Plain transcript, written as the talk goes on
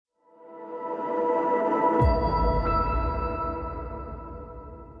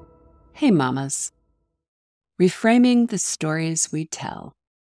Hey mamas, reframing the stories we tell.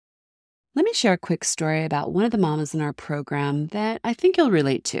 Let me share a quick story about one of the mamas in our program that I think you'll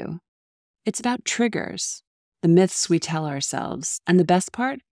relate to. It's about triggers, the myths we tell ourselves, and the best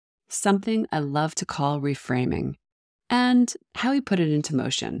part, something I love to call reframing, and how we put it into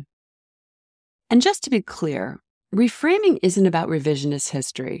motion. And just to be clear, reframing isn't about revisionist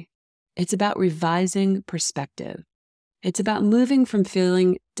history. It's about revising perspective. It's about moving from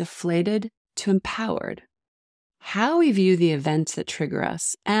feeling deflated to empowered. How we view the events that trigger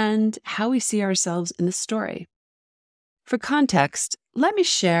us and how we see ourselves in the story. For context, let me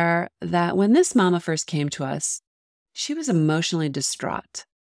share that when this mama first came to us, she was emotionally distraught.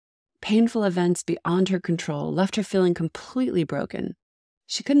 Painful events beyond her control left her feeling completely broken.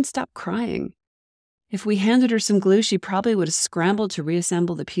 She couldn't stop crying. If we handed her some glue, she probably would have scrambled to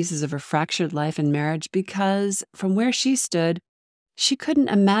reassemble the pieces of her fractured life and marriage because, from where she stood, she couldn't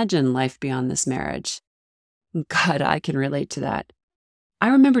imagine life beyond this marriage. God, I can relate to that. I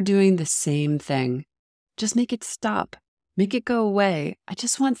remember doing the same thing. Just make it stop. Make it go away. I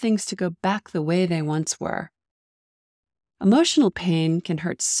just want things to go back the way they once were. Emotional pain can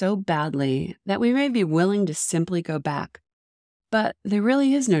hurt so badly that we may be willing to simply go back, but there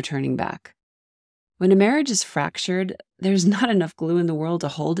really is no turning back. When a marriage is fractured, there's not enough glue in the world to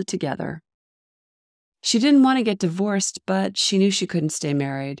hold it together. She didn't want to get divorced, but she knew she couldn't stay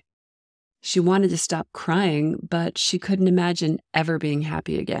married. She wanted to stop crying, but she couldn't imagine ever being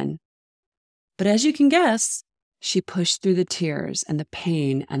happy again. But as you can guess, she pushed through the tears and the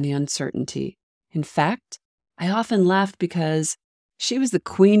pain and the uncertainty. In fact, I often laughed because she was the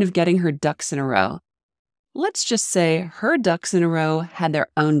queen of getting her ducks in a row. Let's just say her ducks in a row had their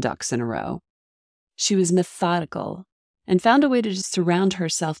own ducks in a row. She was methodical and found a way to surround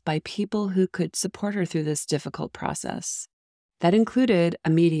herself by people who could support her through this difficult process. That included a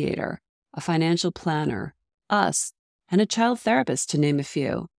mediator, a financial planner, us, and a child therapist, to name a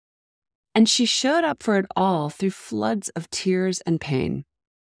few. And she showed up for it all through floods of tears and pain.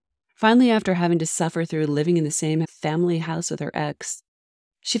 Finally, after having to suffer through living in the same family house with her ex,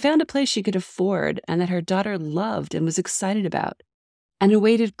 she found a place she could afford and that her daughter loved and was excited about, and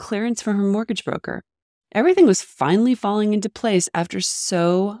awaited clearance from her mortgage broker. Everything was finally falling into place after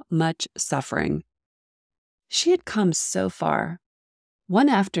so much suffering. She had come so far. One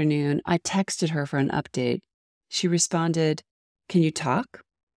afternoon, I texted her for an update. She responded, "Can you talk?"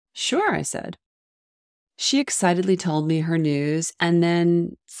 "Sure," I said. She excitedly told me her news and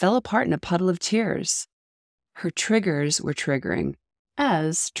then fell apart in a puddle of tears. Her triggers were triggering,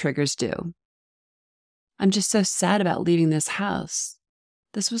 as triggers do. "I'm just so sad about leaving this house.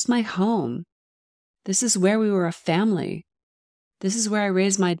 This was my home. This is where we were a family. This is where I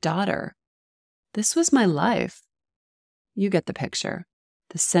raised my daughter. This was my life." You get the picture.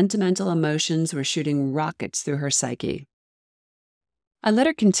 The sentimental emotions were shooting rockets through her psyche. I let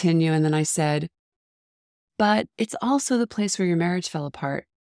her continue, and then I said, "But it's also the place where your marriage fell apart,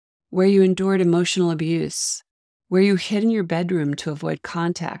 where you endured emotional abuse, where you hid in your bedroom to avoid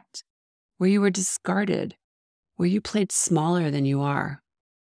contact, where you were discarded, where you played smaller than you are.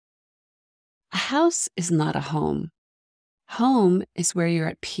 A house is not a home. Home is where you're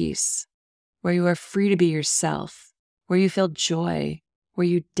at peace, where you are free to be yourself, where you feel joy, where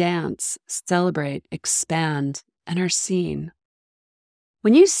you dance, celebrate, expand, and are seen.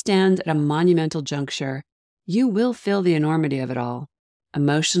 When you stand at a monumental juncture, you will feel the enormity of it all.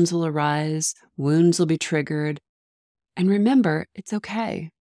 Emotions will arise, wounds will be triggered, and remember, it's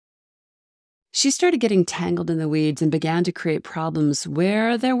okay." She started getting tangled in the weeds and began to create problems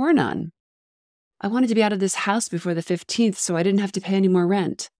where there were none. "I wanted to be out of this house before the 15th so I didn't have to pay any more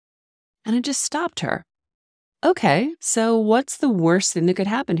rent." And I just stopped her. "Okay, so what's the worst thing that could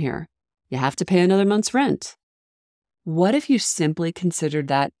happen here? You have to pay another month's rent. What if you simply considered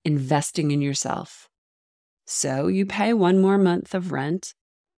that investing in yourself? So you pay one more month of rent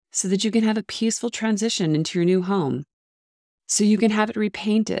so that you can have a peaceful transition into your new home, so you can have it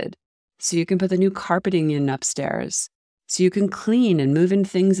repainted, so you can put the new carpeting in upstairs, so you can clean and move in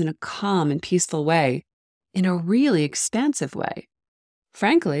things in a calm and peaceful way, in a really expansive way.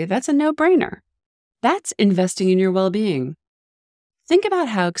 Frankly, that's a no-brainer. That's investing in your well-being. Think about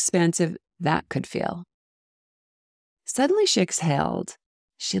how expansive that could feel." Suddenly she exhaled.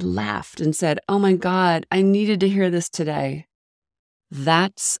 She laughed and said, "Oh my God, I needed to hear this today."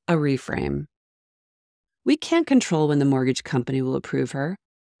 That's a reframe. We can't control when the mortgage company will approve her.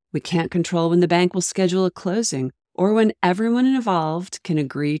 We can't control when the bank will schedule a closing or when everyone involved can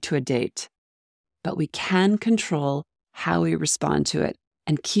agree to a date. But we can control how we respond to it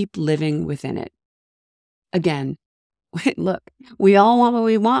and keep living within it. Again, Look, we all want what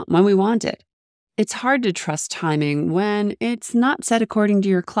we want when we want it. It's hard to trust timing when it's not set according to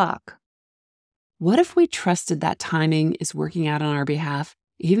your clock. What if we trusted that timing is working out on our behalf,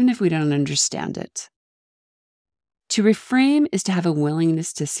 even if we don't understand it? To reframe is to have a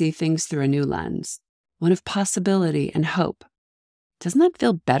willingness to see things through a new lens, one of possibility and hope. Doesn't that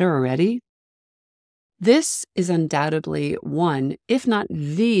feel better already? This is undoubtedly one, if not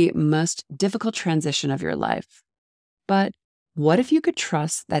the most difficult transition of your life. But what if you could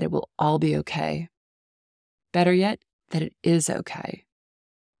trust that it will all be okay? Better yet, that it is okay.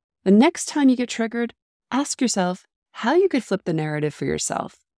 The next time you get triggered, ask yourself how you could flip the narrative for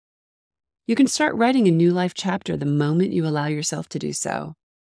yourself. You can start writing a new life chapter the moment you allow yourself to do so.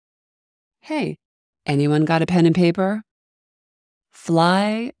 Hey, anyone got a pen and paper?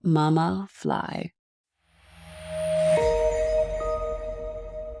 Fly, mama, fly.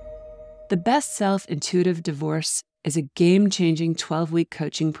 The Best Self Intuitive Divorce is a game-changing 12-week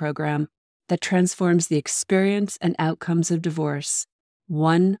coaching program that transforms the experience and outcomes of divorce,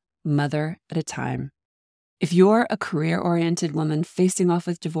 one mother at a time. If you're a career-oriented woman facing off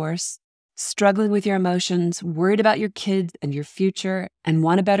with divorce, struggling with your emotions, worried about your kids and your future, and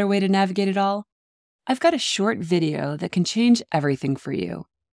want a better way to navigate it all, I've got a short video that can change everything for you.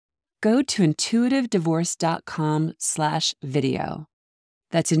 Go to intuitivedivorce.com/video.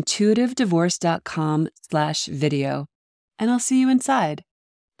 That's intuitivedivorce.com/video, and I'll see you inside.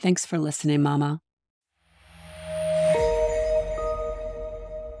 Thanks for listening, Mama.